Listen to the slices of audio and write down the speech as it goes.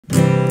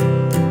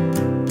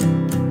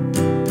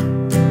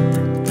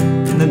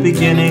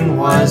beginning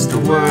was the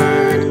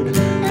Word,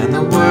 and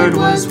the Word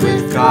was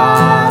with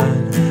God,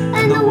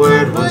 and the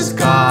Word was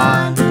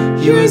God.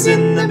 He was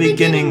in the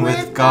beginning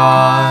with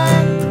God.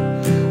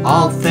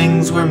 All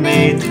things were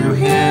made through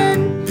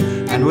Him,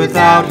 and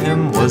without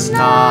Him was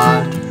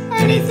not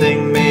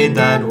anything made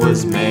that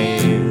was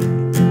made.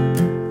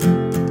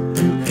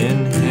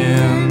 In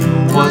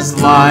Him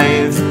was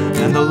life,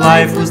 and the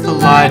life was the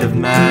light of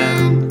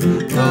man.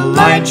 The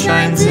light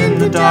shines in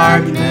the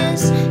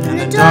darkness, and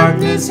the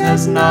darkness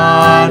has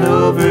not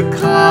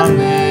overcome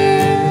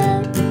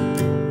it.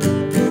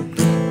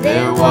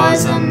 There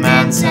was a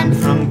man sent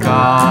from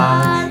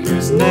God,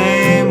 whose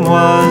name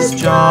was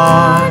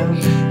John.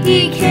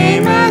 He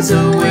came as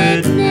a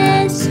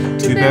witness,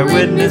 to bear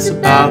witness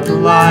about the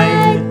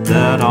light,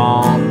 that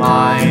all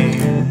might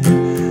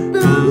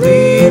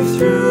believe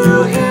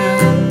through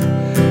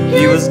him.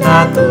 He was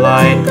not the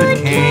light, but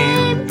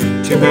came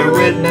to bear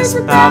witness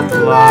about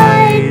the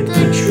light,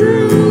 the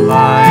true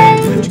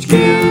light, which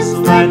gives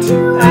light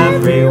to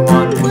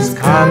everyone, was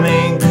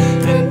coming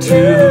into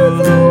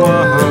the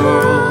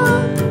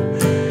world.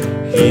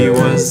 He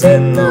was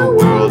in the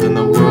world, and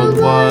the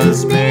world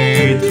was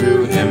made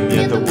through him,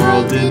 yet the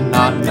world did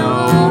not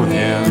know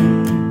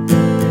him.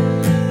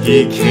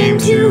 He came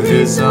to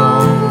his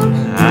own,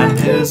 and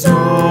his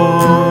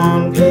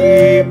own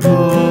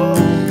people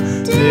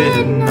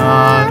did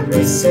not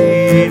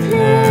receive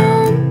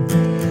him.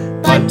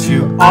 But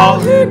to all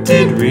who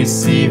did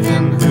receive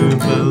him, who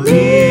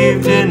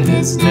believed in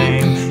his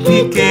name,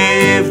 he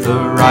gave the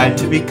right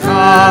to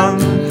become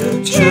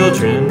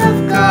children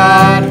of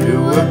God,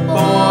 who were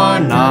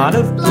born not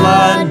of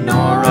blood,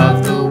 nor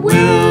of the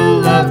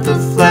will of the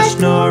flesh,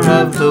 nor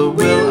of the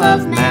will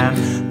of man,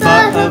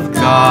 but of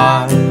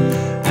God.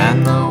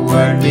 And the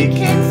Word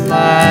became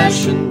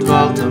flesh and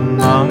dwelt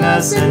among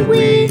us, and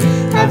we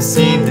have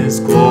seen his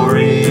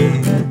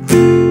glory,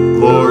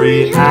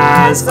 glory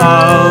as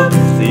of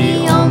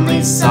the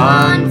only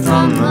Son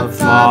from the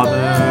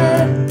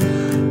Father,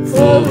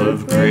 full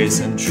of grace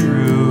and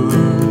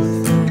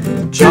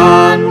truth.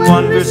 John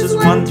 1 verses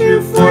 1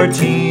 through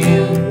 14.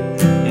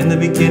 In the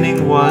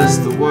beginning was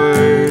the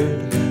Word,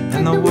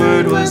 and the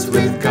Word was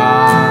with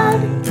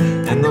God,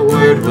 and the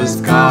Word was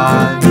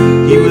God.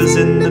 He was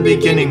in the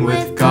beginning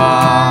with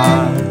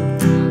God.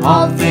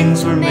 All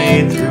things were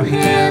made through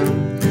him,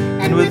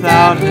 and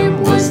without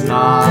him was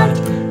not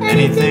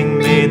anything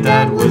made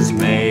that was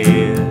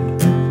made.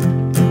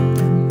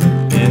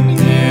 In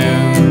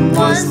him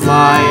was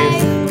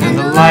life, and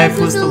the life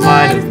was the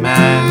light of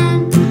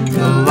man.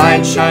 The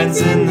light shines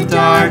in the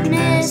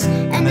darkness,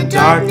 and the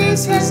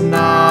darkness has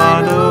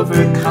not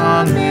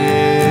overcome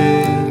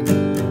it.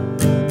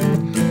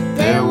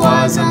 There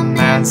was a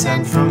man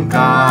sent from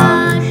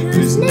God,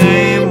 whose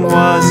name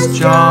was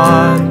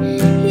John.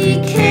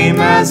 He came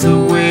as a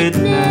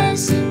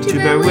witness, to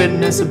bear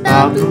witness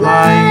about the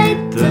light,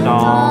 that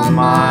all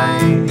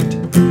might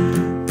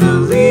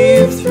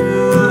believe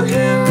through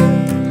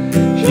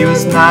him. He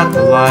was not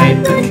the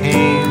light, but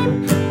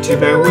came to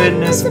bear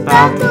witness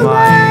about the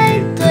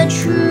light, the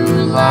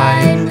true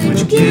light,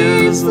 which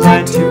gives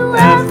light to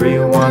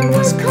everyone,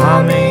 was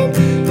coming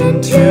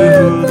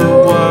into the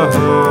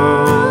world.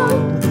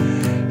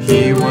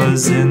 He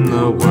was in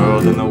the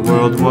world, and the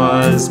world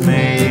was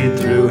made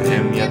through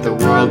him, yet the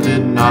world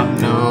did not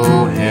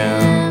know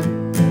him.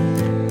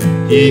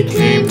 He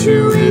came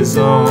to his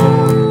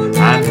own,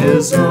 and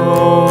his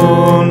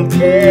own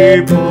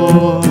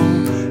people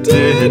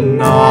did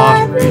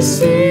not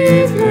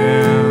receive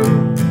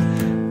him.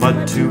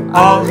 But to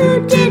all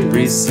who did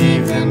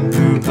receive him,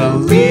 who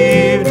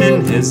believed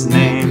in his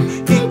name,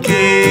 he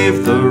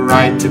gave the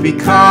right to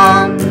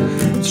become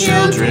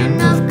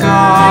children of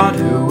God,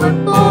 who were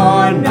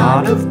born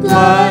not of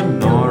blood,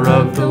 nor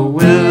of the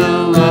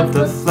will of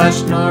the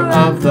flesh, nor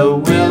of the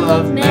will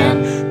of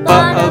man,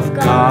 but of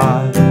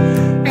God.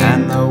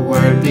 And the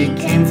Word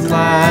became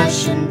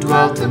flesh and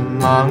dwelt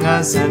among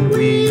us, and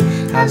we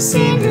have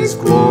seen his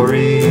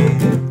glory,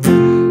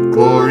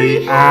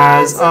 glory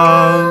as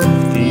of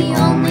the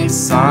only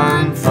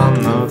Son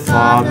from the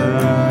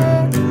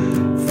Father,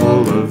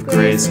 full of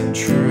grace and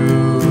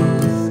truth.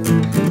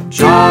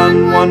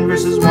 John 1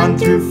 verses 1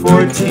 through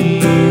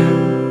 14.